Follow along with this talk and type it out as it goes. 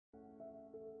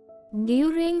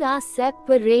During our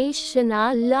separation,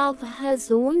 our love has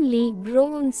only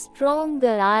grown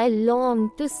stronger. I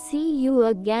long to see you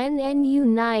again and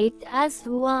unite as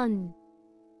one.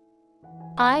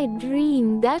 I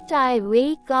dream that I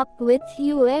wake up with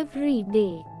you every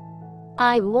day.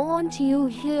 I want you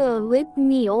here with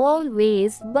me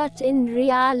always, but in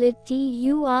reality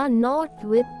you are not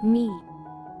with me.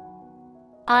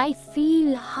 I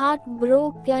feel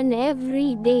heartbroken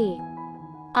every day.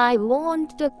 I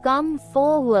want to come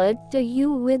forward to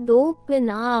you with open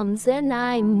arms, and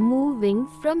I'm moving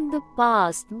from the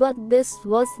past, but this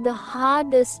was the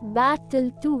hardest battle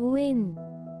to win.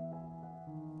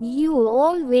 You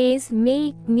always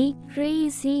make me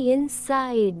crazy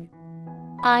inside.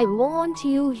 I want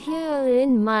you here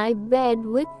in my bed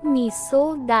with me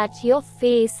so that your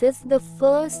face is the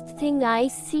first thing I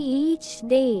see each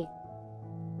day.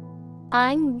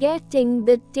 I'm getting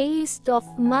the taste of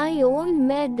my own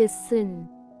medicine.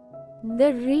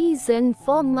 The reason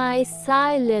for my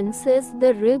silence is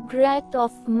the regret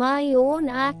of my own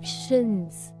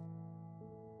actions.